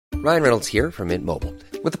Ryan Reynolds here from Mint Mobile.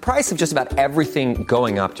 With the price of just about everything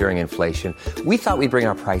going up during inflation, we thought we'd bring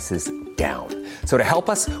our prices down. So to help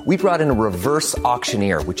us, we brought in a reverse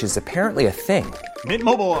auctioneer, which is apparently a thing. Mint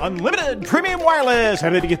Mobile Unlimited Premium Wireless.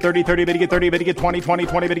 How to get 30, 30, bit to get 30, bit to get 20, 20,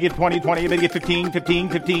 20, bit to get 20, 20, bit to get 15, 15,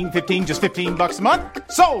 15, 15, just $15 a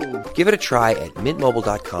month? Sold! Give it a try at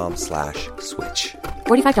mintmobile.com/switch.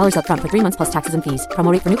 $45 up front for 3 months plus taxes and fees.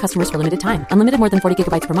 Promo rate for new customers for limited time. Unlimited more than 40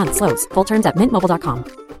 gigabytes per month. Slows full terms at mintmobile.com.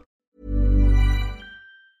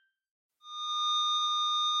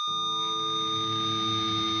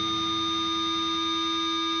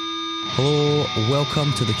 Hello,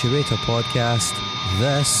 welcome to the Curator Podcast.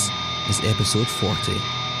 This is episode 40.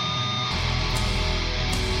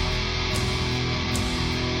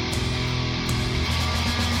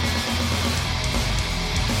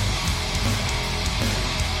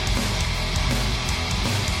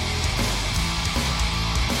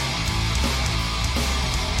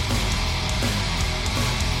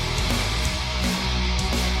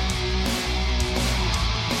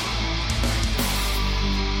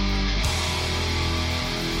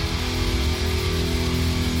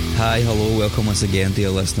 Hi, hello, welcome once again,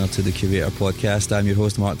 dear listener, to the Curator Podcast. I'm your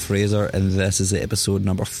host, Mark Fraser, and this is episode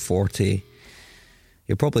number 40.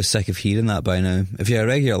 You're probably sick of hearing that by now. If you're a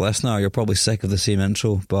regular listener, you're probably sick of the same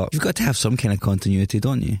intro, but you've got to have some kind of continuity,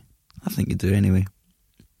 don't you? I think you do anyway.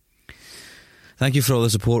 Thank you for all the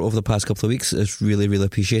support over the past couple of weeks. It's really, really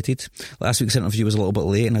appreciated. Last week's interview was a little bit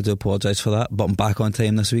late, and I do apologise for that, but I'm back on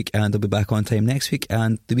time this week, and I'll be back on time next week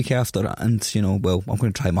and the week after. And, you know, well, I'm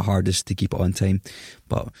going to try my hardest to keep it on time,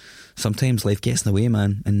 but sometimes life gets in the way,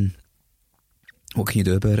 man, and what can you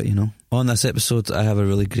do about it, you know? On this episode, I have a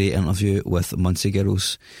really great interview with Muncie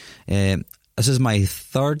Girls. This is my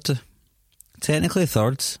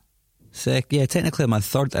technically my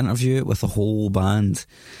third interview with the whole band,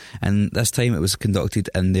 and this time it was conducted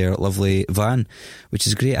in their lovely van, which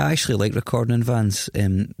is great. I actually like recording in vans.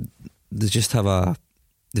 They just have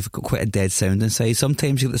they've got quite a dead sound inside.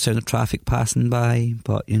 Sometimes you get the sound of traffic passing by,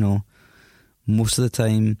 but you know, most of the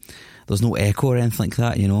time there's no echo or anything like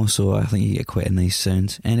that, you know, so I think you get quite a nice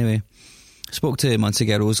sound. Anyway, I spoke to Muncie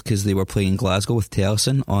Girls because they were playing in Glasgow with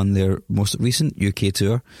Tellison on their most recent UK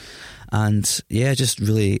tour, and yeah, just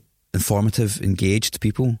really informative, engaged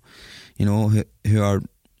people, you know, who are,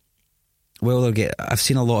 well, I've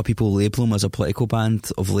seen a lot of people label them as a political band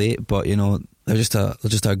of late, but you know, they're just a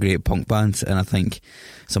great punk band, and I think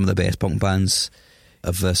some of the best punk bands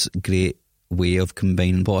have this great way of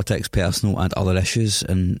combining politics, personal and other issues,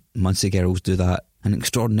 and Muncie Girls do that and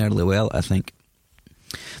extraordinarily well, I think.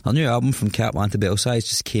 Their new album From Capland to Belsize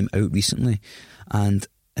just came out recently, and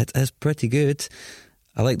it is pretty good.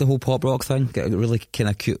 I like the whole pop rock thing. Got a really kind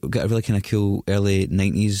of cool early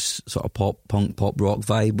 90s sort of pop rock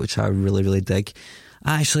vibe, which I really, really dig.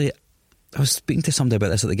 I was speaking to somebody about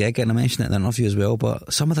this at the gig, and I mentioned it in the interview as well,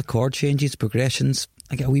 but some of the chord changes, progressions,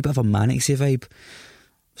 I get a wee bit of a Manicsy vibe.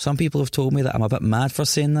 Some people have told me that I'm a bit mad for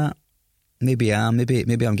saying that. Maybe I am.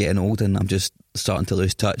 Maybe I'm getting old and I'm just starting to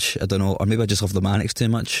lose touch. I don't know. Or maybe I just love the Manics too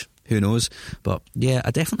much. Who knows? But yeah,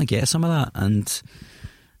 I definitely get some of that, and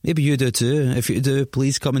maybe you do too. If you do,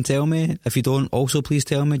 please come and tell me. If you don't, also please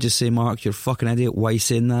tell me. Just say, Mark, you're a fucking idiot. Why are you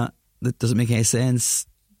saying that? That doesn't make any sense.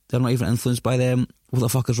 They're not even influenced by them. What the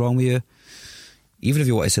fuck is wrong with you? Even if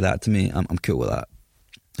you want to say that to me, I'm cool with that.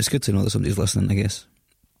 It's good to know that somebody's listening, I guess.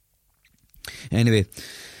 Anyway,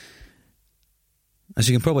 as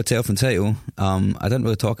you can probably tell from the title, I didn't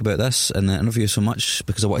really talk about this in the interview so much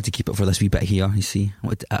because I wanted to keep it for this wee bit here, you see.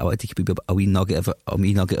 I wanted to keep a wee nugget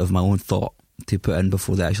of my own thought to put in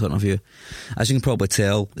before the actual interview. As you can probably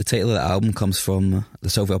tell, the title of the album comes from the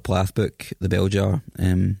Sylvia Plath book, The Bell Jar,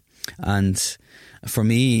 and for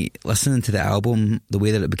me, listening to the album, the way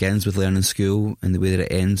that it begins with Learning School and the way that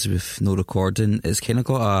it ends with No Recording, it's kind of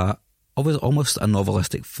got almost a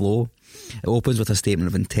novelistic flow. It opens with a statement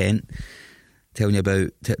of intent, telling you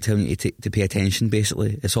to pay attention,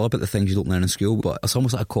 basically. It's all about the things you don't learn in school, but it's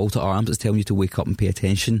almost like a call to arms. It's telling you to wake up and pay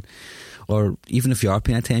attention, or even if you are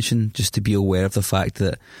paying attention, just to be aware of the fact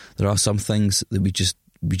that there are some things that we just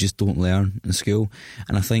don't learn in school,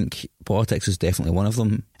 and I think politics is definitely one of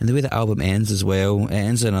them. And the way the album ends as well, it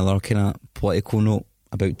ends in another kind of political note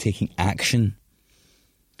about taking action,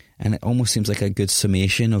 and it almost seems like a good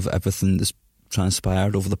summation of everything that's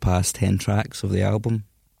transpired over the past 10 tracks of the album,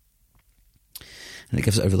 and it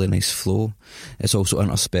gives it a really nice flow. It's also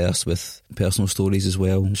interspersed with personal stories as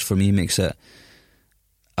well, which for me makes it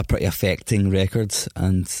a pretty affecting record,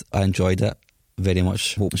 and I enjoyed it very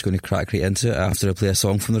much. Hope I'm just going to crack right into it after I play a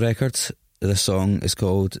song from the record. This song is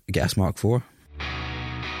called Gas Mark IV.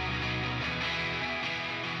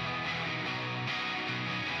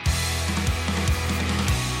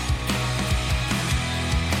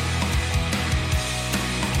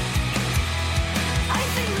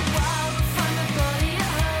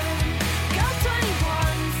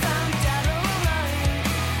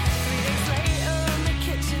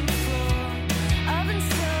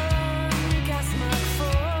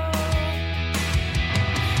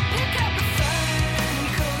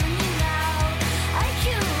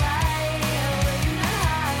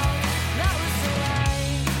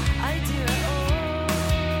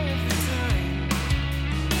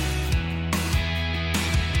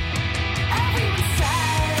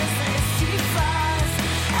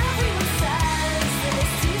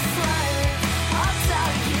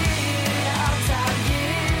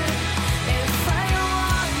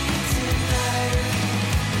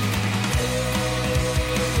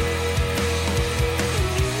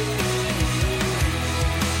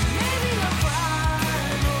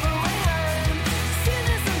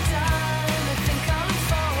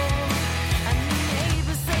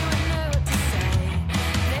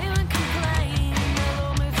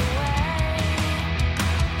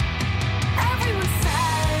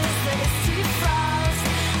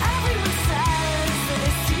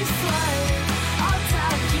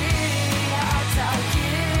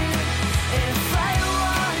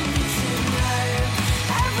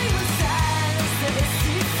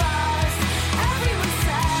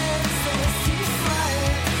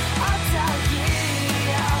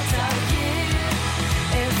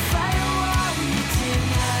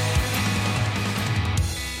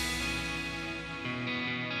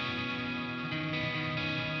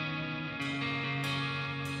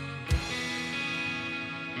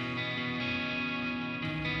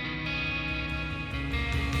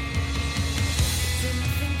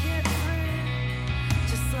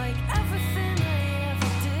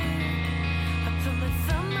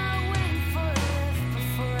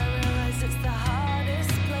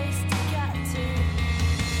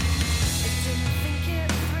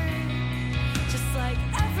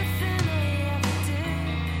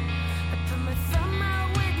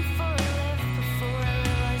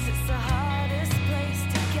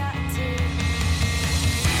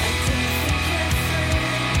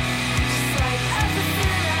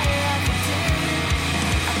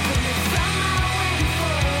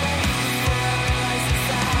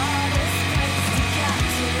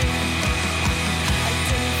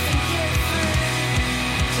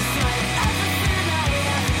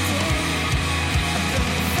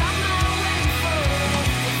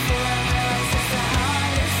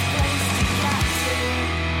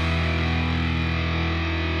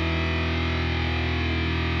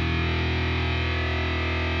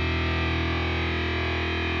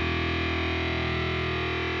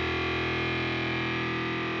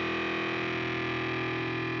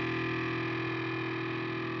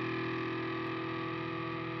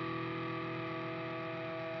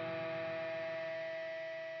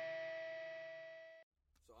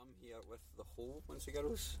 with the whole Muncie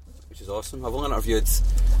Girls, which is awesome. I've only interviewed, this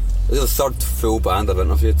is the third full band I've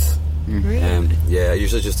interviewed. I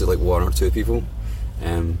usually just do like one or two people.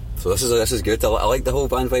 So this is good. I like the whole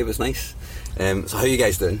band vibe. It's nice. So how are you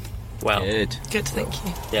guys doing? Well, good, thank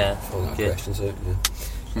you. Yeah, good. Questions out.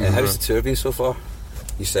 Yeah. How's the tour been so far?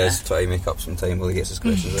 He says try to make up some time while he gets his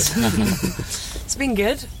questions out. It's been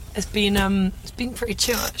good. It's been pretty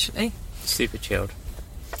chill actually. Super chilled.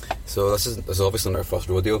 So this is obviously not our first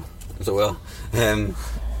rodeo, as it well.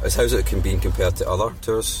 How's it been compared to other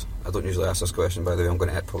tours? I don't usually ask this question, by the way. I'm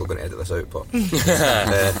probably going to edit this out, but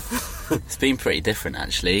it's been pretty different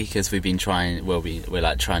actually, because we've been trying. Well, we're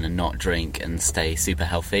like trying to not drink and stay super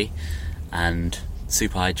healthy and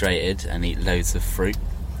super hydrated and eat loads of fruit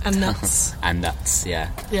and nuts.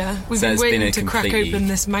 Yeah. We've been waiting to crack open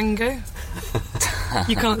this mango.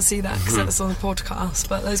 You can't see that because that's on the podcast,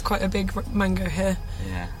 but there's quite a big mango here.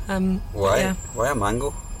 Yeah. Why? Yeah. Why a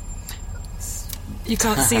mango? You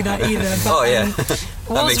can't see that either.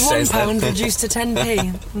 But, was £1 reduced to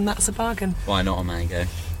 10p, and that's a bargain. Why not a mango?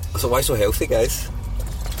 So why so healthy, guys?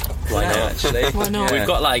 Why not? Actually, why not? We've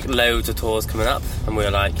got like loads of tours coming up, and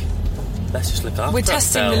we're like, let's just look after We're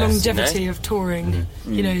testing the longevity of touring,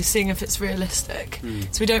 seeing if it's realistic.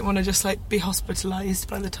 So we don't want to just like be hospitalised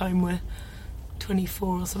by the time we're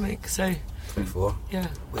 24 or something. So 24. Yeah.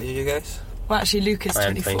 What are you guys? Well, actually, Luke is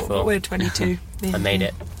 24, but we're 22. I made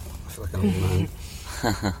it. I feel like an old man.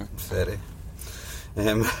 I'm 30.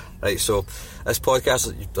 Right, so this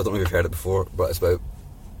podcast, I don't know if you've heard it before, but it's about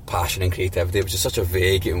passion and creativity, which is such a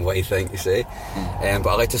vague and wide thing to say. But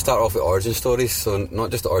I like to start off with origin stories, so not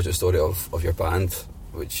just the origin story of your band,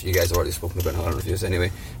 which you guys have already spoken about in other interviews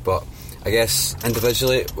anyway, but I guess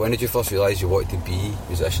individually, when did you first realise you wanted to be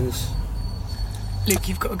musicians? Luke,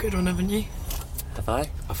 you've got a good one, haven't you? Have I?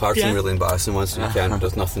 I've heard some really embarrassing ones, so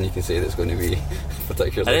there's nothing you can say that's going to be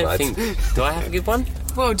particularly bad. Do I have a good one?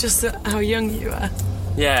 Well, just how young you were.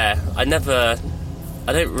 Yeah, I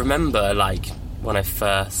don't remember like when I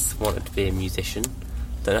first wanted to be a musician.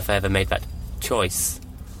 Don't know if I ever made that choice.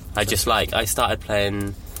 I started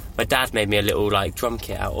playing. My dad made me a little like drum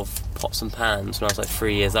kit out of pots and pans when I was like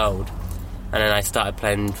 3 years old, and then I started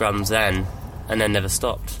playing drums then, and then never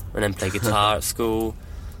stopped. And then played guitar at school,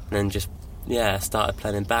 and then just started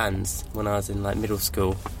playing in bands when I was in like middle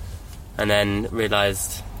school, and then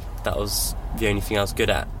realised that was the only thing I was good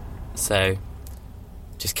at. So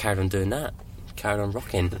just carried on doing that. Carried on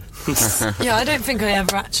rocking. Yeah, I don't think I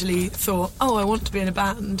ever actually thought, I want to be in a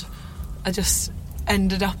band. I just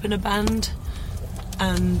ended up in a band,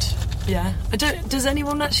 and does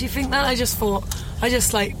anyone actually think that? I just thought I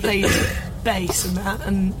just like played bass and that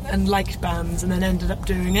and liked bands and then ended up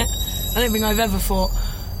doing it. I don't think I've ever thought,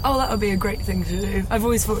 that would be a great thing to do. I've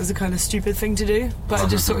always thought it was a kind of stupid thing to do, but I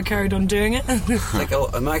just sort of carried on doing it. Like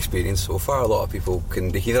in my experience so far, a lot of people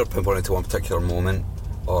they either pinpoint it to one particular moment,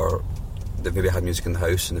 or they've maybe had music in the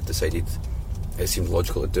house and they've decided it seemed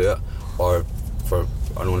logical to do it, or for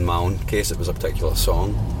in my own case it was a particular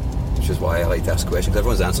song, which is why I like to ask questions.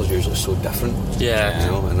 Everyone's answers are usually so different,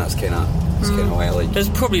 and that's kind of why I like. There's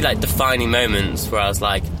probably like defining moments where I was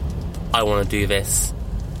like, I want to do this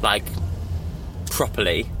like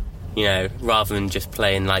properly, rather than just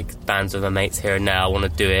playing like bands with my mates here and now. I want to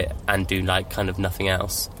do it and do like kind of nothing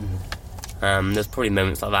else. There's probably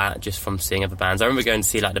moments like that just from seeing other bands. I remember going to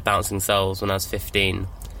see like the Bouncing Souls when I was 15,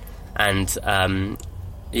 and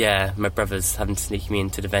my brothers having to sneak me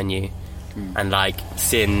into the venue and like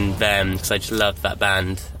seeing them, because I just loved that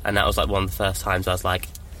band, and that was like one of the first times I was like,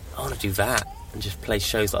 I want to do that and just play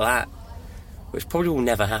shows like that, which probably will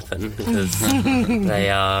never happen because they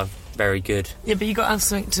are very good. Yeah, but you got to have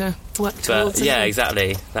something to work towards. Yeah,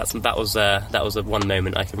 exactly. That was one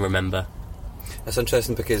moment I can remember. That's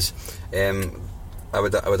interesting because I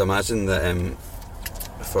would imagine that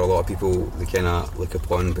for a lot of people they kind of look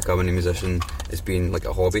upon becoming a musician as being like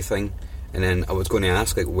a hobby thing. And then I was going to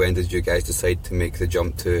ask, like, when did you guys decide to make the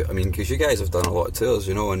jump to? I mean, because you guys have done a lot of tours,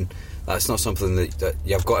 and that's not something that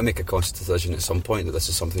you've got to make a conscious decision at some point that this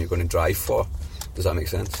is something you're going to drive for. Does that make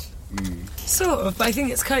sense? Sort of, but I think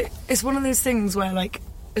it's one of those things where, like,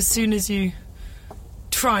 as soon as you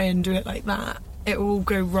try and do it like that, it will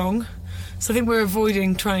go wrong. So I think we're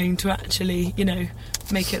avoiding trying to actually,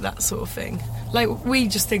 make it that sort of thing. Like, we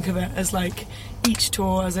just think of it as, like, each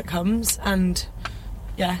tour as it comes, and,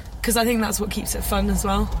 because I think that's what keeps it fun as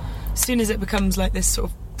well. As soon as it becomes, like, this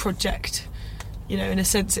sort of project, in a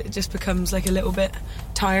sense it just becomes, like, a little bit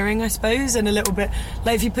tiring, I suppose, and a little bit...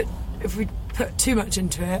 Like, if we put too much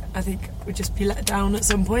into it, I think we'd just be let down at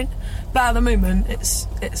some point. But at the moment,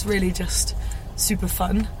 it's really just super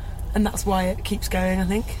fun, and that's why it keeps going, I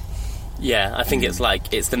think. Yeah, I think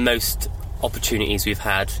it's the most opportunities we've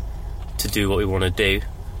had to do what we want to do.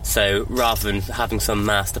 So rather than having some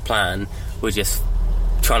master plan, we're just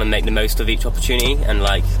trying to make the most of each opportunity. And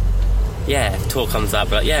if a tour comes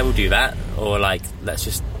up, we'll do that. Or let's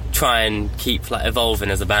just try and keep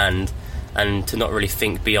evolving as a band, and to not really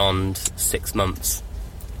think beyond 6 months.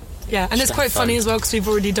 Yeah, and it's quite funny as well, because we've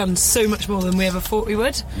already done so much more than we ever thought we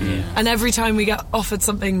would. And every time we get offered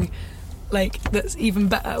something that's even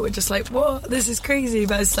better, we're just like, what? This is crazy.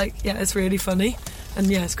 But it's it's really funny, and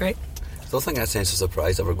it's great. I don't think that sense of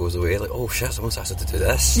surprise ever goes away. Oh shit, someone's asked us to do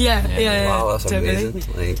this. Yeah. Wow, that's totally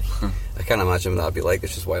amazing. I can't imagine what that'd be like.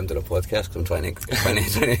 This is why I'm doing a podcast, because I'm trying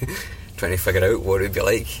to figure out what it'd be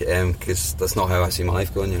like, because that's not how I see my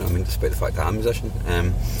life going, despite the fact that I'm a musician.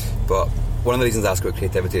 But one of the reasons I ask about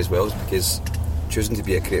creativity as well is because choosing to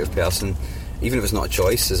be a creative person, even if it's not a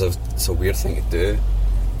choice, it's a weird thing to do.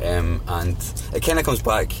 And it kind of comes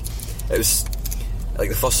back. It was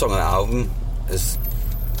the first song on the album is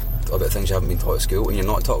about things you haven't been taught at school, and you're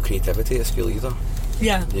not taught creativity at school either.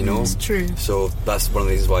 Yeah, it's true. So that's one of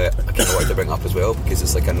the reasons why I kind of wanted to bring it up as well, because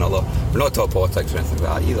it's we're not taught politics or anything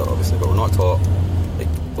like that either, obviously, but we're not taught,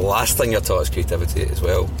 the last thing you're taught is creativity as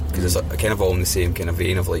well, because it's kind of all in the same kind of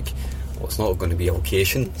vein of it's not going to be a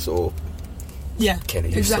vocation, so kind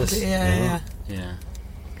of useless. Exactly.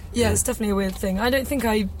 Yeah, it's definitely a weird thing. I don't think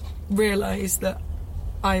I realised that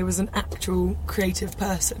I was an actual creative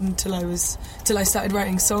person till I started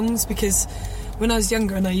writing songs, because when I was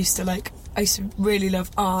younger and I used to really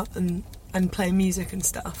love art and play music and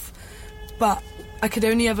stuff, but I could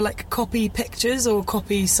only ever copy pictures or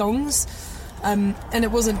copy songs, and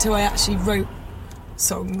it wasn't until I actually wrote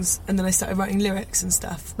songs and then I started writing lyrics and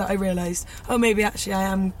stuff that I realised, maybe actually I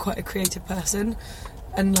am quite a creative person.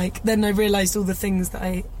 And then I realised all the things that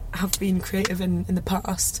I have been creative in the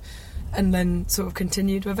past, and then sort of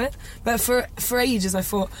continued with it. But for ages I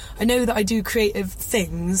thought, I know that I do creative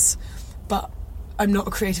things, but I'm not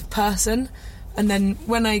a creative person. And then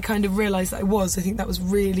when I kind of realised that I was, I think that was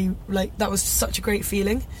really, that was such a great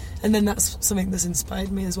feeling. And then that's something that's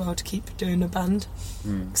inspired me as well to keep doing a band,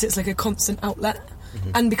 because it's a constant outlet.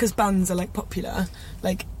 And because bands are popular,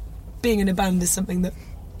 being in a band is something that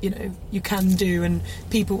you can do, and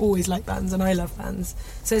people always like bands, and I love bands,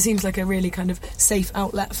 so it seems like a really kind of safe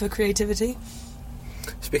outlet for creativity.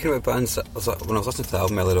 Speaking about bands, when I was listening to the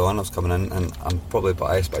album earlier on, I was coming in, and I'm probably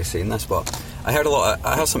biased by saying this, but I heard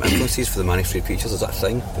some influences for the Manic Street Preachers. Is that a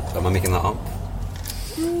thing? Am I making that up?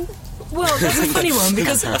 Well, that's a funny one,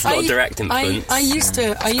 because that's not direct influence. I used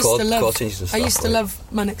to love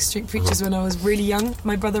Manic Street Preachers when I was really young.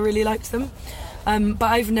 My brother really liked them, but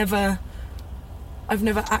I've never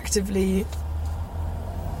actively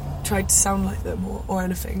tried to sound like them or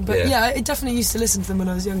anything. But I definitely used to listen to them when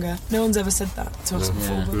I was younger. No one's ever said that to us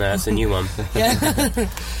before. But no, it's a new one. Yeah.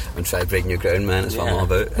 I'm trying to break new ground, man. That's what I'm all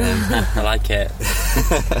about. I like it.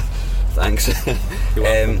 Thanks. You're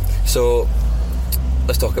welcome. So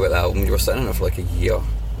let's talk about the album. You were sitting on it for a year.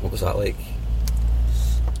 What was that like?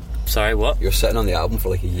 Sorry, what? You were sitting on the album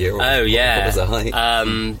for a year. Oh, yeah. What was that like?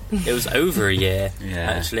 It was over a year,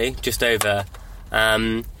 actually. Just over.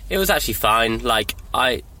 It was actually fine.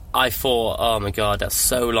 I thought, oh my god, that's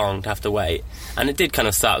so long to have to wait. And it did kind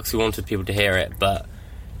of suck, because we wanted people to hear it, but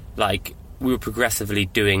we were progressively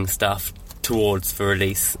doing stuff towards the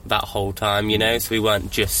release that whole time, so we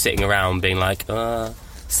weren't just sitting around being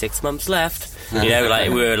 6 months left. We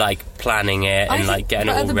were planning it and getting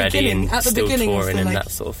it all ready and still touring and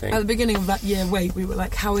that sort of thing. At the beginning of that year wait, we were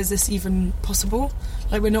like, how is this even possible?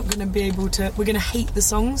 We're not going to be able to, we're going to hate the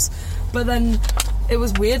songs. But then it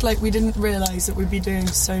was weird, we didn't realise that we'd be doing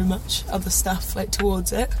so much other stuff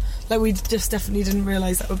towards it. We just definitely didn't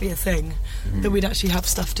realise that would be a thing, that we'd actually have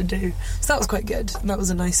stuff to do. So that was quite good, and that was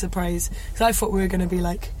a nice surprise, because I thought we were going to be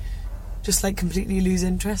just completely lose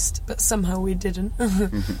interest, but somehow we didn't.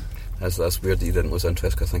 That's weird that you didn't lose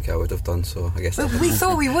interest, because I think I would have done, so I guess we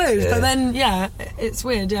thought we would, but then it's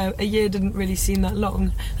weird. A year didn't really seem that long,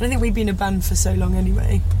 and I think we've been a band for so long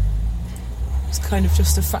anyway. It's kind of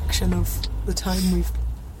just a fraction of the time we've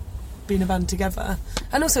been a band together,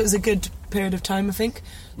 and also it was a good period of time, I think,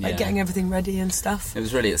 getting everything ready and stuff. It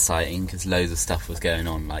was really exciting, because loads of stuff was going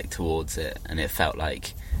on towards it, and it felt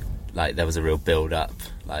like there was a real build up,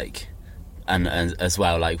 and as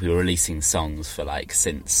well, we were releasing songs for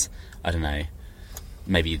since, I don't know,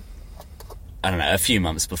 maybe, a few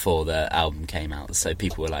months before the album came out, so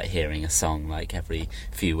people were hearing a song every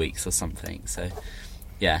few weeks or something. So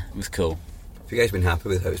yeah, it was cool. Have you guys been happy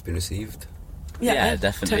with how it's been received? Yeah,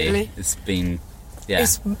 definitely. Totally. It's been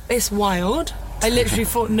it's wild. I literally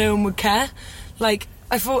thought no one would care.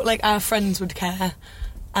 I thought our friends would care,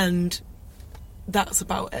 and that's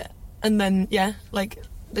about it. And then, yeah, like,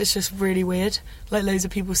 it's just really weird. Like, loads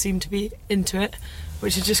of people seem to be into it,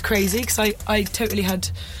 which is just crazy, because I totally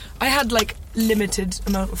had like limited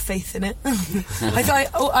amount of faith in it.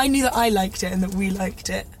 I knew that I liked it and that we liked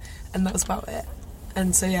it, and that was about it.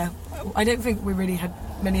 And so, yeah, I don't think we really had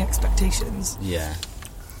many expectations. Yeah.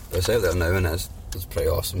 It's out there now, and it's pretty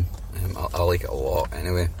awesome. I like it a lot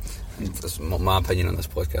anyway. It's my opinion on this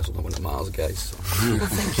podcast is not when it matters, guys. So. Well,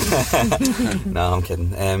 thank you. No, I'm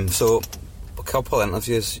kidding. So, a couple of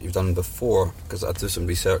interviews you've done before, because I do some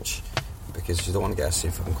research, because you don't want to get the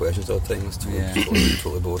same fucking questions all the time. It's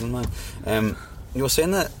totally boring, man. You were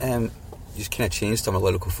saying that you just kind of changed some of the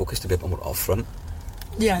lyrical focus to be a bit more upfront.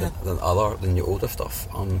 Yeah. Than your older stuff.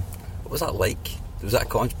 What was that like? Was that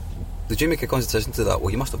did you make a conscious decision to that? Well,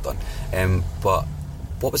 you must have done. But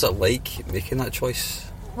what was it like making that choice?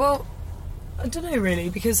 Well, I don't know really,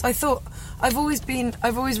 because I thought I've always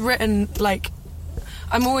written, like,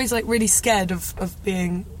 I'm always like really scared of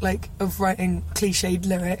being like, of writing cliched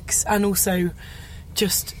lyrics, and also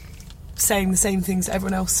just saying the same things that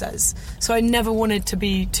everyone else says. So I never wanted to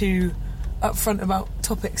be too upfront about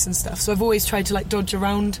topics and stuff. So I've always tried to like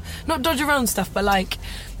not dodge around stuff, but like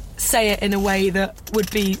say it in a way that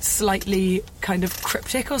would be slightly kind of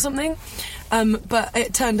cryptic or something. But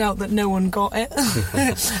it turned out that no one got it,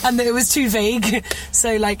 and that it was too vague.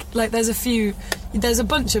 So like there's a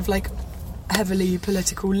bunch of like heavily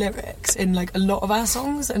political lyrics in like a lot of our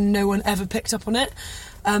songs, and no one ever picked up on it.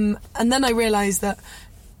 And then I realised that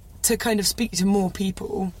to kind of speak to more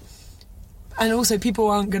people, and also people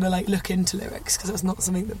aren't going to like look into lyrics because that's not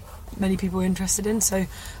something that many people are interested in. So I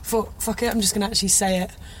thought, fuck it, I'm just going to actually say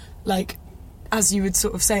it like as you would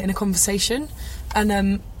sort of say it in a conversation.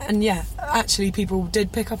 And yeah, actually people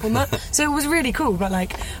did pick up on that. So it was really cool. But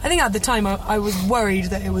like, I think at the time I was worried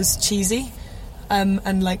that it was cheesy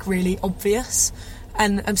and like really obvious,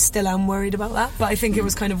 and I still am worried about that, but I think it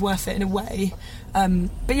was kind of worth it in a way.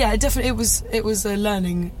 But yeah, it was a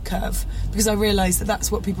learning curve, because I realised that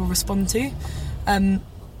that's what people respond to.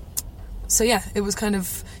 So yeah, it was kind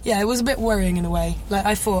of, yeah, it was a bit worrying in a way. Like,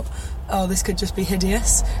 I thought, oh, this could just be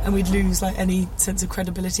hideous and we'd lose like any sense of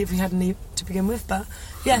credibility if we had any to begin with. But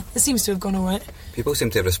yeah, it seems to have gone all right. People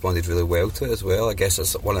seem to have responded really well to it as well. I guess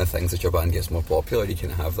it's one of the things that your band gets more popular. You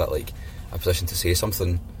can have that like a position to say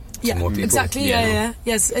something to more people. Exactly. Yeah.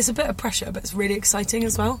 Yes, it's a bit of pressure, but it's really exciting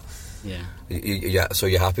as well. Yeah. Yeah. So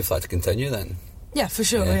you're happy for that to continue then? Yeah, for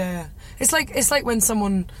sure. Yeah. It's like when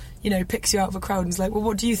someone, you know, picks you out of a crowd and is like, well,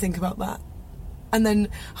 what do you think about that? And then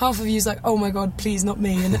half of you's like, oh my god, please not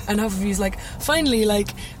me, and half of you's like, finally, like,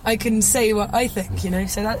 I can say what I think, you know.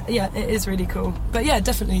 So that, yeah, it is really cool. But yeah,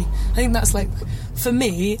 definitely, I think that's like, for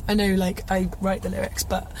me, I know like I write the lyrics,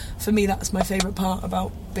 but for me that's my favourite part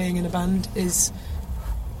about being in a band, is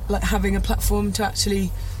like having a platform to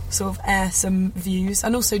actually sort of air some views,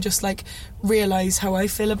 and also just like realise how I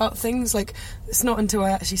feel about things. Like, it's not until I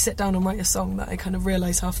actually sit down and write a song that I kind of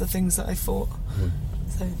realise half the things that I thought.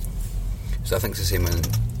 So I think it's the same in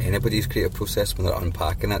anybody's creative process. When they're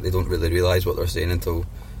unpacking it, they don't really realise what they're saying until,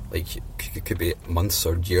 like, it could be months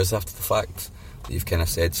or years after the fact that you've kind of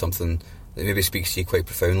said something that maybe speaks to you quite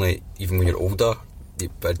profoundly, even when you're older,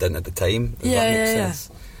 but it didn't at the time. If that makes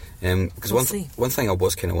sense. Because one thing I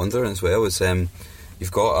was kind of wondering as well is,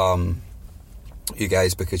 you've got you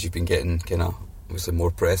guys, because you've been getting kind of obviously more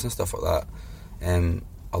press and stuff like that.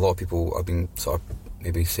 A lot of people have been sort of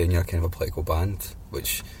maybe saying you're kind of a political band,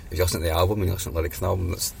 which if you listen to the album and you listen to the lyrics in the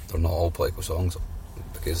album, they're not all political songs,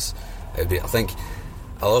 because I think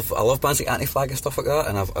I love bands like Anti-Flag and stuff like that,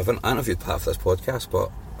 and I've interviewed Pat for this podcast, but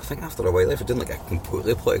I think after a while, if you're doing like a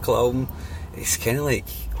completely political album, it's kind of like,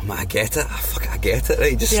 oh man, I get it, I get it,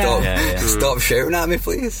 right? Just stop shouting at me,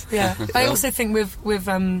 please. Yeah, I also think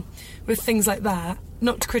with things like that,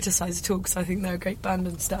 not to criticise at all, because I think they're a great band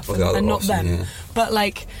and stuff, and not awesome, them, but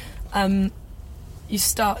like, you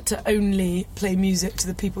start to only play music to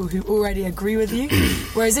the people who already agree with you.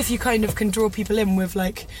 Whereas if you kind of can draw people in with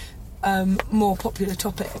like more popular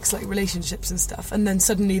topics like relationships and stuff, and then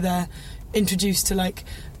suddenly they're introduced to like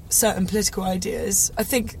certain political ideas, I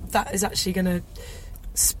think that is actually going to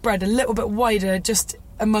spread a little bit wider just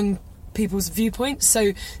among people's viewpoints.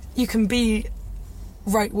 So you can be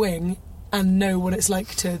right wing and know what it's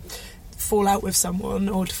like to fall out with someone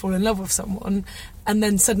or to fall in love with someone, and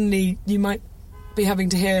then suddenly you might be having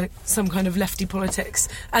to hear some kind of lefty politics,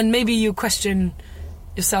 and maybe you question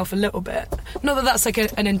yourself a little bit. Not that that's like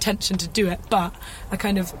an intention to do it, but I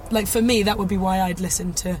kind of, like, for me that would be why I'd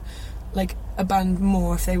listen to like a band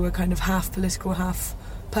more if they were kind of half political, half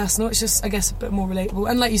personal. It's just, I guess, a bit more relatable,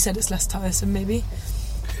 and like you said, it's less tiresome maybe.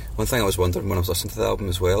 One thing I was wondering when I was listening to the album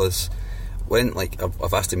as well is, when, like,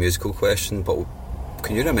 I've asked a musical question, but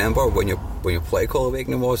can you remember when your political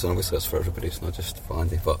awakening was? And obviously that's for everybody, it's not just for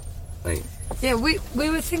Andy, but like... Yeah, we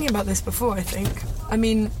were thinking about this before, I think. I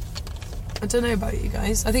mean, I don't know about you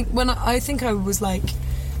guys. I think I was like,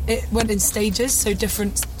 it went in stages, so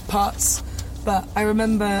different parts. But I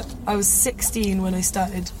remember I was 16 when I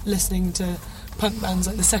started listening to punk bands,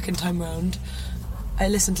 like the second time round. I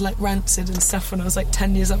listened to like Rancid and stuff when I was like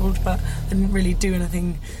 10 years old, but I didn't really do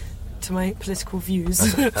anything to my political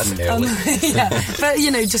views. Yeah, but you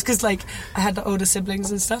know, just because like I had the older siblings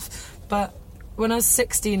and stuff. But when I was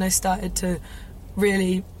 16, I started to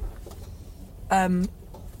really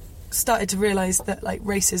realise that like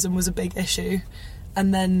racism was a big issue,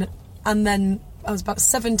 and then I was about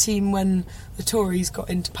 17 when the Tories got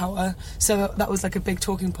into power, so that was like a big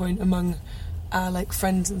talking point among like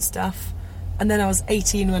friends and stuff. And then I was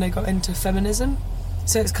 18 when I got into feminism,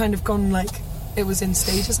 so it's kind of gone like, it was in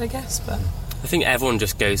stages, I guess. But I think everyone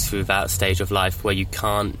just goes through that stage of life where you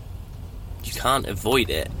can't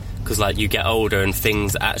avoid it, because like you get older and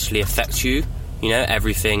things actually affect you. You know,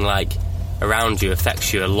 everything like around you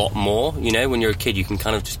affects you a lot more. You know, when you're a kid, you can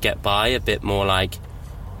kind of just get by a bit more, like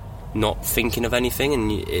not thinking of anything,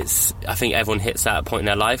 and I think everyone hits that point in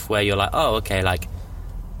their life where you're like, oh, okay, like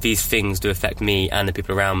these things do affect me and the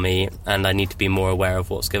people around me, and I need to be more aware of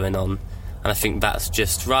what's going on. And I think that's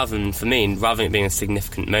just, rather than it being a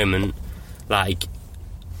significant moment, like,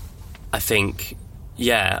 I think,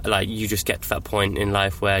 yeah, like, you just get to that point in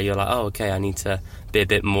life where you're like, oh, okay, I need to be a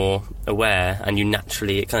bit more aware, and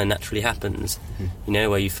it kind of naturally happens, you know,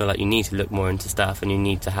 where you feel like you need to look more into stuff, and you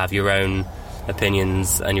need to have your own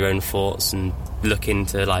opinions and your own thoughts, and look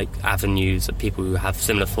into, like, avenues of people who have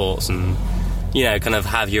similar thoughts, and, you know, kind of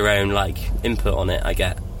have your own, like, input on it, I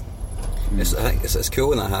get. I think it's cool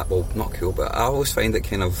when that happens. Well, not cool, but I always find it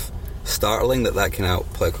kind of startling that kind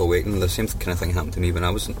of political awakening. The same kind of thing happened to me when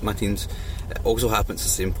I was in my teens. It also happens at the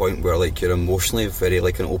same point where, like, you're emotionally very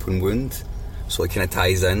like an open wound, so it kind of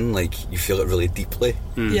ties in. Like, you feel it really deeply.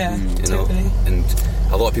 Yeah, you totally. know? And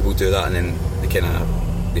a lot of people do that, and then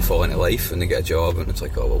they fall into life and they get a job, and it's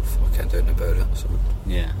like, oh well, I can't do anything about it. So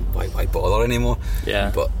yeah, why bother anymore? Yeah.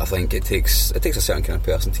 But I think it takes a certain kind of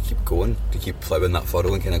person to keep going, to keep ploughing that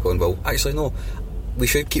furrow and kind of going, well, actually no, we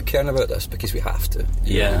should keep caring about this because we have to.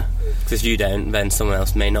 Yeah, because you don't, then someone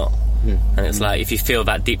else may not. And it's like, if you feel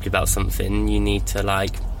that deeply about something, you need to,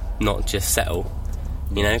 like, not just settle,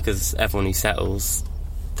 you know, because everyone who settles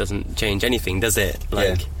doesn't change anything, does it?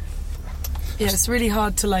 Like, yeah, it's really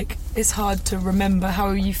hard to, like, it's hard to remember how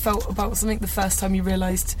you felt about something the first time you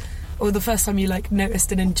realised, or the first time you, like,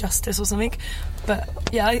 noticed an injustice or something. But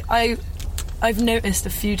yeah, I've noticed a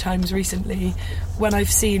few times recently when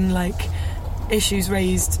I've seen, like, issues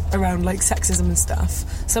raised around, like, sexism and stuff,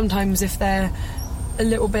 sometimes if they're a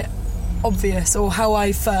little bit obvious, or how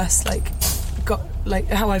I first,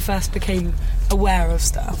 how I first became aware of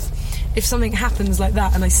stuff, if something happens like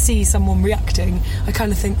that and I see someone reacting, I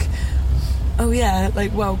kind of think, oh yeah,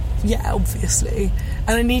 like, well, yeah, obviously,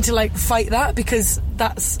 and I need to, like, fight that, because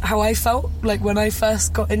that's how I felt, like, when I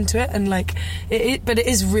first got into it, and, like, but it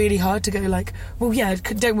is really hard to go, like, well, yeah,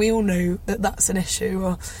 don't we all know that that's an issue,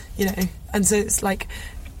 or, you know, and so it's, like,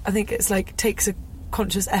 I think it's, like, takes a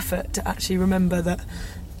conscious effort to actually remember that,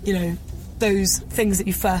 you know, those things that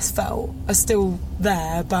you first felt are still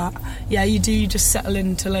there, but, yeah, you just settle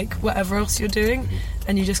into, like, whatever else you're doing,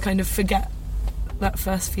 and you just kind of forget that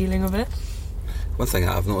first feeling of it. One thing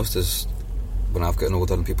I've noticed is when I've gotten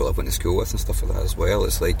older and people I've went to school with and stuff like that as well,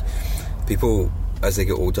 it's like people, as they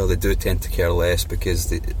get older, they do tend to care less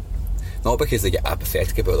not because they get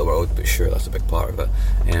apathetic about the world, but sure, that's a big part of it,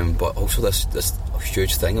 but also this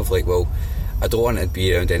huge thing of, like, well, I don't want to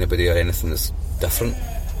be around anybody or anything that's different.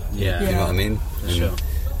 Yeah. You know what I mean? Sure.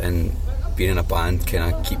 And being in a band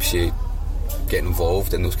kind of keeps you getting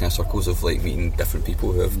involved in those kind of circles of, like, meeting different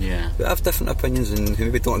people who have different opinions and who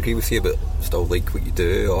maybe don't agree with you but still like what you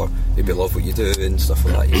do, or maybe love what you do and stuff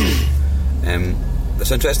like that. You know?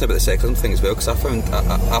 It's interesting about the sexism thing as well, because I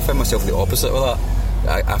found myself the opposite of that.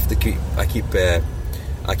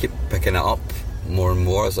 I keep picking it up more and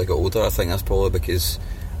more as I get older. I think that's probably because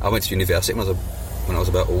I went to university when I was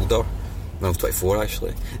a bit older, when I was 24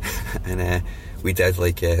 actually, and we did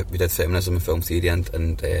feminism and film theory and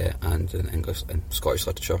in English and Scottish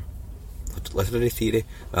literary theory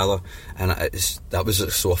rather, and that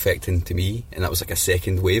was so affecting to me, and that was like a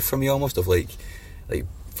second wave for me almost of like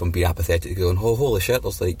from being apathetic to going, oh holy shit,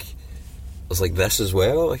 there's like this as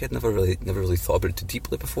well. Like, I'd never really thought about it too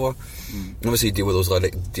deeply before. And obviously you deal with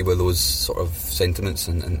those sort of sentiments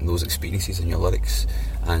and those experiences in your lyrics.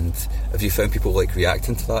 And have you found people, like,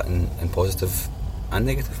 reacting to that in positive and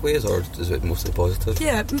negative ways, or is it mostly positive?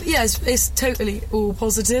 Yeah, it's totally all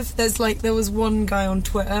positive. There was one guy on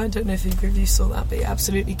Twitter, I don't know if either of you saw that, but he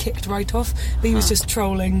absolutely kicked right off. But he was just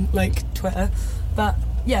trolling, like, Twitter. But,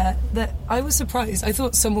 yeah, I was surprised. I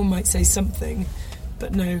thought someone might say something,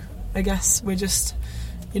 but no, I guess we're just...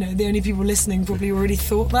 the only people listening probably already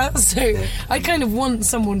thought that. So I kind of want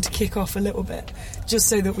someone to kick off a little bit, just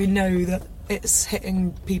so that we know that it's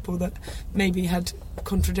hitting people that maybe had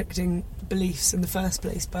contradicting beliefs in the first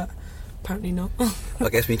place, but apparently not. I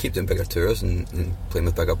guess when you keep doing bigger tours and playing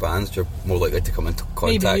with bigger bands, you're more likely to come into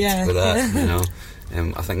contact with that.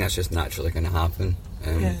 I think that's just naturally going to happen,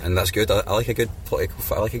 and that's good. I like a good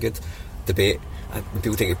political. I like a good debate. When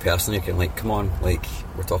people take it personally, you can come on, we're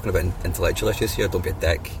talking about intellectual issues here, don't be a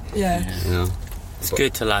dick. It's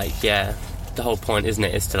good to the whole point, isn't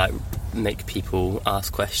it, is to make people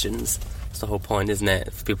ask questions. It's the whole point, isn't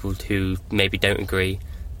it, for people who maybe don't agree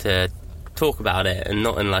to talk about it, and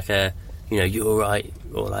not in a you're right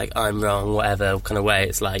or I'm wrong, whatever kind of way.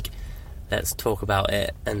 It's let's talk about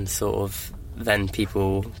it, and sort of then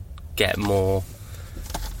people get more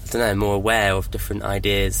aware of different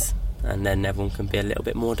ideas, and then everyone can be a little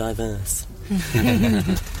bit more diverse.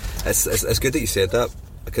 It's good that you said that,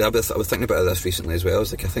 because I was thinking about this recently as well.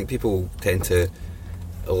 It's I think people tend to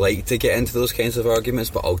like to get into those kinds of arguments,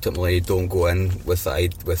 but ultimately don't go in with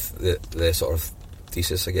the sort of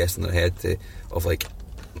thesis, I guess, in their head of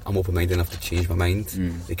I'm open-minded enough to change my mind.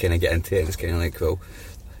 They kind of get into it, and it's kind of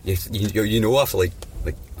well, after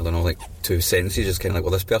I don't know, 2 sentences, just kind of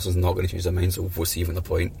well, this person's not going to change their mind, so what's even the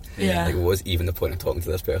point? What's even the point of talking to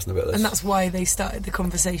this person about this? And that's why they started the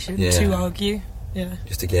conversation, to argue.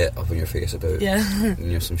 Just to get up in your face about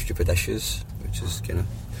some stupid issues, which is kind of...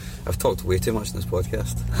 I've talked way too much in this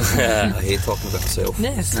podcast. I hate talking about myself.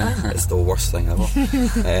 Yes, it's the worst thing ever.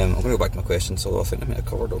 I'm going to go back to my questions, although I think I might have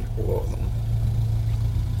covered a lot of them.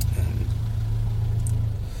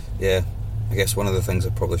 I guess one of the things I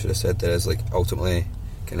probably should have said there is ultimately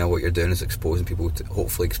kind of what you're doing is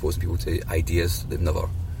hopefully exposing people to ideas they've never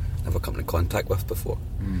come in contact with before,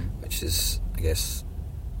 which is, I guess,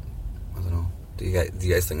 I don't know. Do you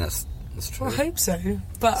guys think that's true? Well, I hope so,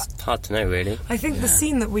 but it's hard to know, really. I think the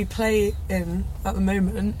scene that we play in at the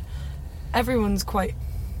moment, everyone's quite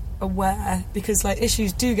aware, because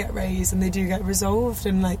issues do get raised and they do get resolved,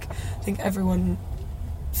 and I think everyone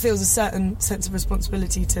feels a certain sense of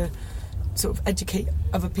responsibility to sort of educate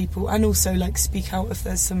other people, and also speak out if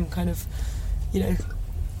there's some kind of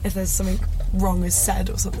if there's something wrong is said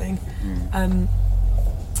or something.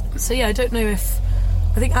 So I don't know if,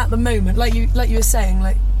 I think at the moment, like you were saying,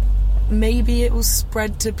 maybe it will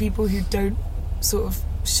spread to people who don't sort of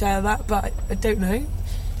share that, but I don't know.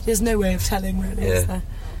 There's no way of telling, really, is there?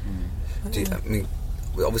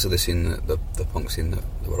 Obviously the scene, the punk scene that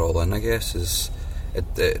we're all in, I guess, is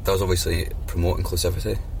it does obviously promote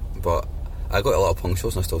inclusivity, but I go to a lot of punk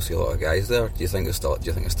shows and I still see a lot of guys there. Do you think it's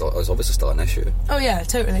obviously still an issue? Oh yeah,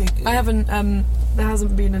 totally. Yeah. I haven't. There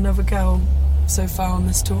hasn't been another girl so far on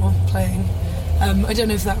this tour playing. I don't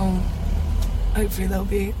know if that will. Hopefully there'll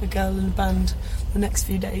be a girl in the band the next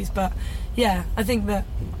few days, but yeah, I think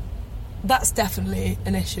that's definitely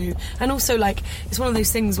an issue. And also, it's one of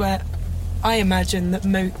those things where I imagine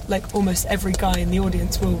that almost every guy in the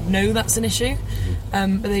audience will know that's an issue,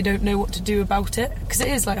 but they don't know what to do about it, because it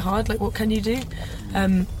is hard. What can you do?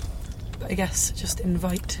 But I guess just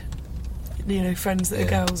invite friends that are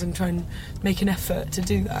girls and try and make an effort to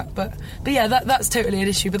do that. But yeah, that's totally an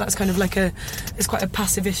issue. But that's kind of it's quite a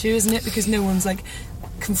passive issue, isn't it? Because no one's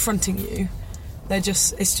confronting you.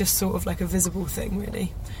 It's just sort of a visible thing,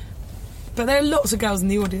 really. But there are lots of girls in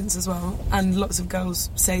the audience as well, and lots of girls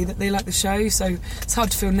say that they like the show, so it's hard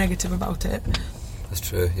to feel negative about it. That's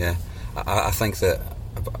true, yeah. I think that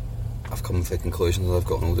I've come to the conclusion as I've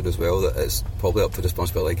gotten older as well, that it's probably up to the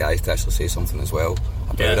responsibility of guys to actually say something as well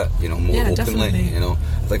about it, more openly. Definitely. I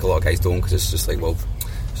think a lot of guys don't, because it's just well,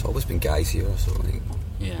 it's always been guys here, so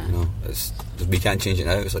we can't change it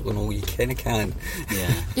now. It's well, no, you kind of can.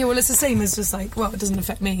 Yeah, well, it's the same as just it doesn't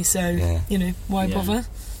affect me, so why bother?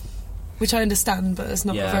 Which I understand, but it's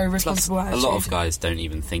not a very responsible attitude. A lot of guys don't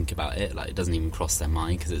even think about it. It doesn't even cross their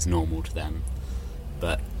mind because it's normal to them.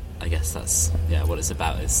 But I guess that's what it's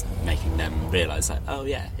about, is making them realise oh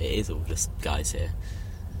yeah, it is all just guys here.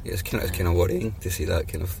 Yeah, it's kind of worrying to see that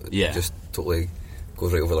kind of just totally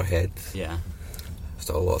goes right over their head. Yeah,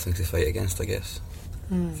 still a lot of things to fight against, I guess.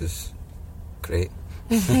 Which is great.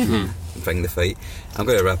 Bring the fight. I'm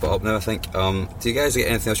going to wrap it up now, I think. Do you guys get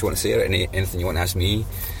anything else you want to say, or anything you want to ask me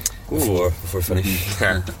before we finish?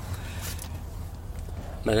 I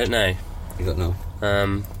don't know. You don't know?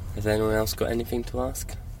 Has anyone else got anything to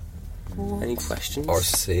ask? Any questions? Or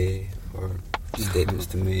say, or statements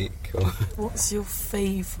to make. Or What's your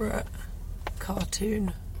favourite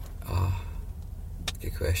cartoon?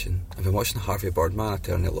 Good question. I've been watching Harvey Birdman,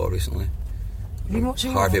 Attorney at Law recently. Have you been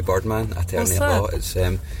watching Harvey what? Birdman, Attorney What's at Law. that? It's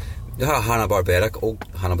Hanna-Barbera, old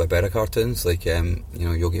Hanna-Barbera cartoons, like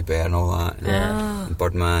Yogi Bear and all that, and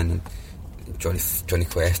Birdman and Johnny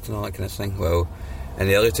Quest and all that kind of thing. Well, in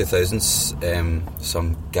the early 2000s,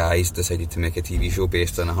 some guys decided to make a TV show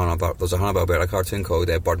based on there's a Hanna-Barbera cartoon called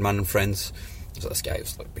Birdman and Friends. So this guy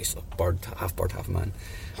was like basically bird, half man.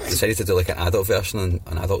 Decided to do like an adult version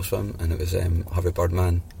on Adult Swim, and it was Harvey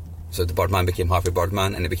Birdman. So the Birdman became Harvey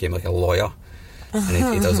Birdman, and he became like a lawyer.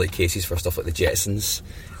 And he does like cases for stuff like the Jetsons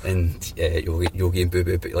and Yogi and Boo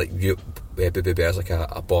Boo, like Boo Boo Bear's like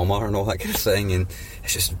a bomber and all that kind of thing, and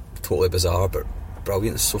it's just totally bizarre but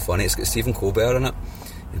brilliant. It's so funny. It's got Stephen Colbert in it.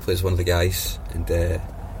 He plays one of the guys, and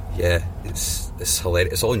it's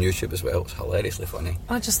hilarious. It's all on YouTube as well. It's hilariously funny.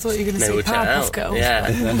 I just thought you were going to Maybe say we'll check it Powerpuff out. Girls.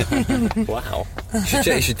 Yeah. Wow.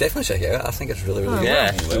 You should definitely check it out. I think it's really, really good.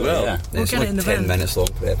 Yeah, we will. Yeah. We'll It's get like it in the 10 van. minutes long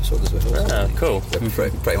per episode as well. Ah, cool. We're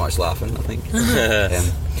pretty much laughing, I think.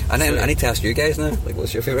 And then I need to ask you guys now, like,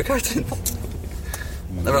 what's your favourite cartoon?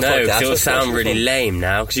 No, because it'll sound really lame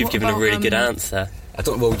now because you've What given a about, really good answer.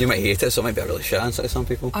 Well, you might hate it, so it might be a really shit answer to some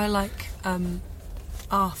people. I like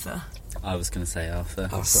Arthur. I was going to say Arthur.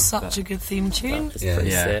 Such a good theme tune. It's Yeah.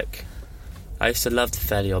 pretty Yeah. sick. I used to love the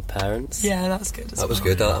Fairly Odd Parents. Yeah, that's good as That was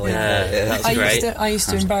well. good, I like that. Yeah, Yeah. that's great. I used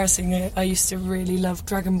to embarrassingly, I used to really love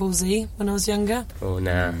Dragon Ball Z when I was younger. Oh,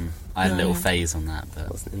 no. I had a little No. phase on that,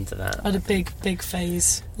 but Wasn't into that. I had a big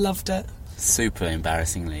phase. Loved it. super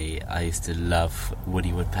embarrassingly, I used to love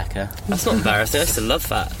Woody Woodpecker. That's not embarrassing. I used to love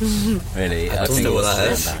that. Really, I don't know what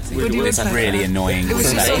that is. embarrassing. Woody It's Woodpecker. really annoying. It was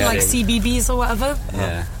to just say. on like CBBS or whatever.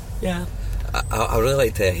 Yeah. Yeah. I really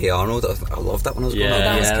liked Hey Arnold. I loved that when I was growing Yeah. up.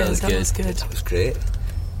 That was that good. was That good. was good. That was great.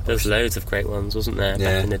 There's loads of great ones, wasn't there,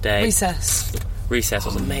 Yeah. back in the day? Recess. Recess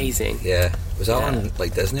was amazing. Yeah. Was that Yeah. on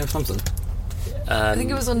like Disney or something? I think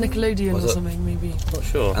it was on Nickelodeon Was or it? something, maybe. Not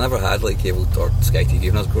sure. I never had like cable or Sky TV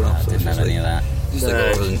when I was growing up. I So it was didn't have just any of that. Just like No.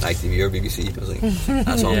 it was on ITV or BBC. It was like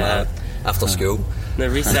that's on Yeah. after school. No,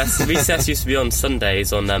 Recess used to be on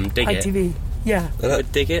Sundays on Dig It. ITV. Yeah. Remember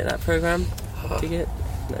Dig It, that programme? Dig It?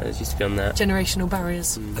 No, it used to be on that. Generational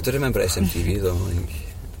barriers. I do remember SMTV though. Like,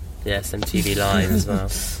 Yes, MTV Live as well.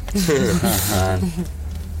 as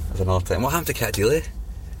another time. What happened to Cat Dealey?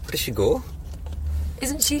 Where did she go?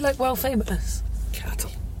 Isn't she like well famous? Cat.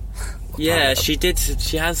 Yeah, she did.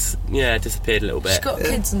 She has, disappeared a little bit. She's got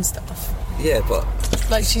kids and stuff. Yeah, but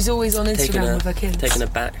Like she's always on Instagram with her kids. Taking a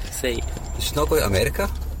back seat. she's not going to America.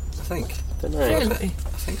 I think. Don't know. Really?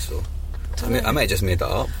 I think so. I might have just made that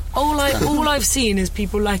up. All I've seen is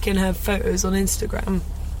people liking her photos on Instagram,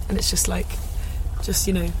 and it's just like,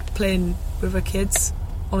 playing with her kids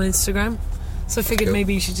on Instagram. So I figured Cool.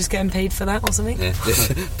 maybe you should just get them paid for that or something. Yeah,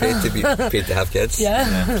 just paid to have kids.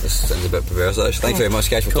 Yeah. This sounds a bit perverse. Actually. Thanks very much,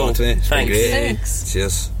 guys, for Cool. talking to me. It's been Thanks. great. Thanks.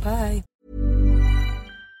 Cheers. Bye.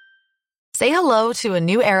 Say hello to a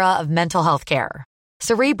new era of mental health care.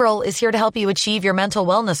 Cerebral is here to help you achieve your mental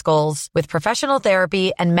wellness goals with professional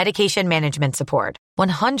therapy and medication management support.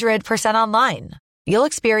 100% online. You'll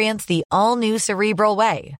experience the all-new Cerebral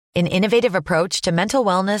Way, an innovative approach to mental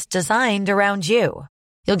wellness designed around you.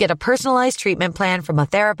 You'll get a personalized treatment plan from a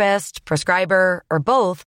therapist, prescriber, or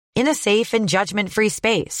both in a safe and judgment-free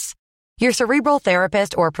space. Your Cerebral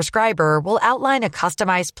therapist or prescriber will outline a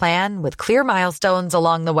customized plan with clear milestones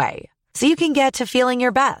along the way, so you can get to feeling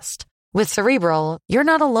your best. With Cerebral, you're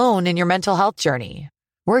not alone in your mental health journey.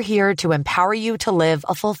 We're here to empower you to live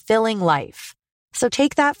a fulfilling life. So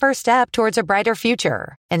take that first step towards a brighter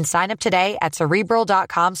future and sign up today at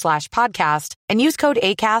Cerebral.com/podcast and use code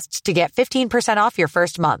ACAST to get 15% off your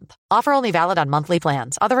first month. Offer only valid on monthly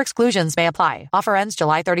plans. Other exclusions may apply. Offer ends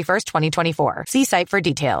July 31st, 2024. See site for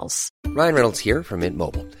details. Ryan Reynolds here from Mint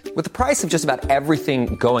Mobile. With the price of just about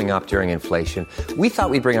everything going up during inflation, we thought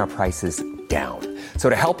we'd bring our prices down. So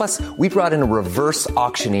to help us, we brought in a reverse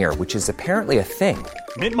auctioneer, which is apparently a thing.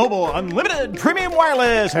 Mint Mobile Unlimited Premium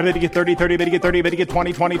Wireless. How to get 30, 30, bit to get 30, bit to get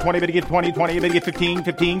 20, 20, 20, bit to get 20, 20, bit to get 15,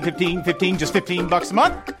 15, 15, 15, just $15 a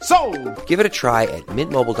month? Sold! Give it a try at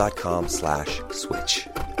mintmobile.com/switch.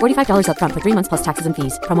 $45 up front for 3 months plus taxes and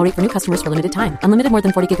fees. Promo rate for new customers for limited time. Unlimited more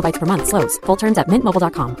than 40 gigabytes per month. Slows full terms at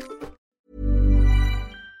mintmobile.com.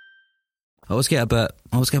 I always get a bit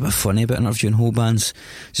funny about interviewing whole bands,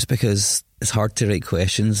 just because it's hard to write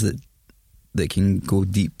questions that can go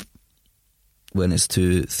deep when it's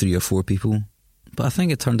to 3 or 4 people. But I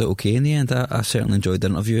think it turned out okay in the end. I certainly enjoyed the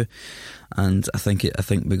interview, and I think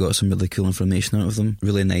we got some really cool information out of them.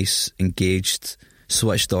 Really nice, engaged,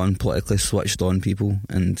 switched on, politically switched on people,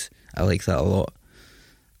 and I like that a lot.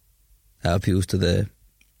 It appeals to the.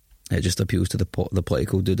 It just appeals to the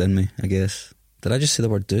political dude in me, I guess. Did I just say the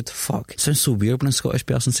word dude? Fuck. It sounds so weird when a Scottish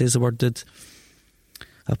person says the word dude.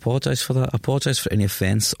 I apologise for that. I apologise for any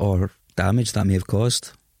offence or damage that may have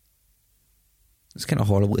caused. It's kind of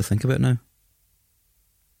horrible to think about now.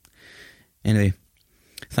 Anyway,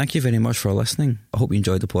 thank you very much for listening. I hope you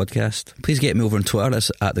enjoyed the podcast. Please get me over on Twitter.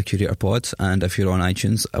 It's at the Curator Pod. And if you're on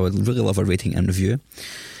iTunes, I would really love a rating and review.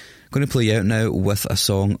 I'm going to play you out now with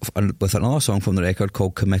another song from the record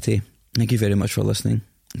called Committee. Thank you very much for listening.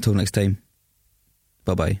 Until next time,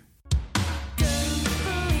 bye bye.